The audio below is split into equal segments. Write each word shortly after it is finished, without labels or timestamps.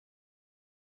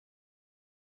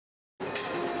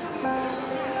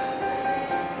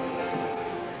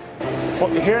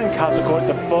But here in CastleCourt,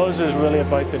 the buzz is really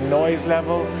about the noise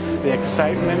level, the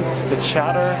excitement, the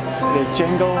chatter, the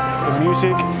jingle, the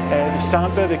music,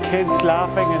 Santa, the kids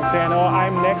laughing and saying, oh,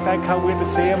 I'm next, I can't wait to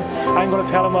see him. I'm going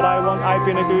to tell him what I want, I've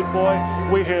been a good boy.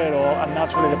 We hear it all, and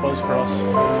that's really the buzz for us.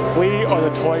 We are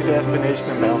the toy destination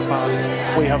in Belfast.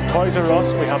 We have Toys R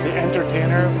Us, we have the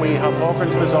Entertainer, we have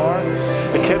Hawkins Bazaar.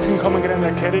 The kids can come and get in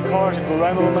their kiddie cars and go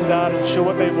around with mum and dad and show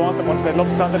what they want and what they'd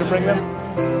love Santa to bring them.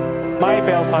 My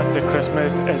Belfast at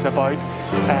Christmas is about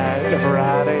the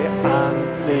variety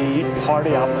and the party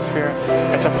atmosphere.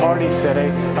 It's a party city,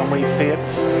 and we see it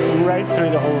right through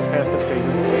the whole festive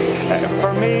season.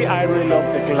 For me, I really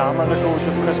love the glamour that goes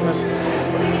with Christmas.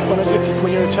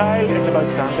 When you're a child, it's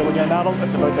about Santa. When you're an adult,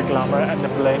 it's about the glamour and the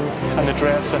bling and the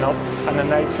dressing up and the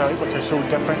nights out, which are so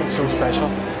different and so special.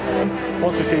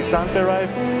 Once we see Santa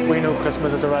arrive, we know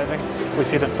Christmas is arriving. We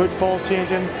see the footfall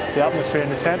changing, the atmosphere in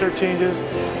the centre changes,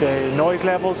 the noise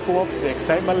levels go up, the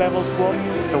excitement levels go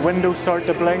up, the windows start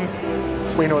to bling.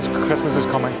 We know Christmas is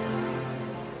coming.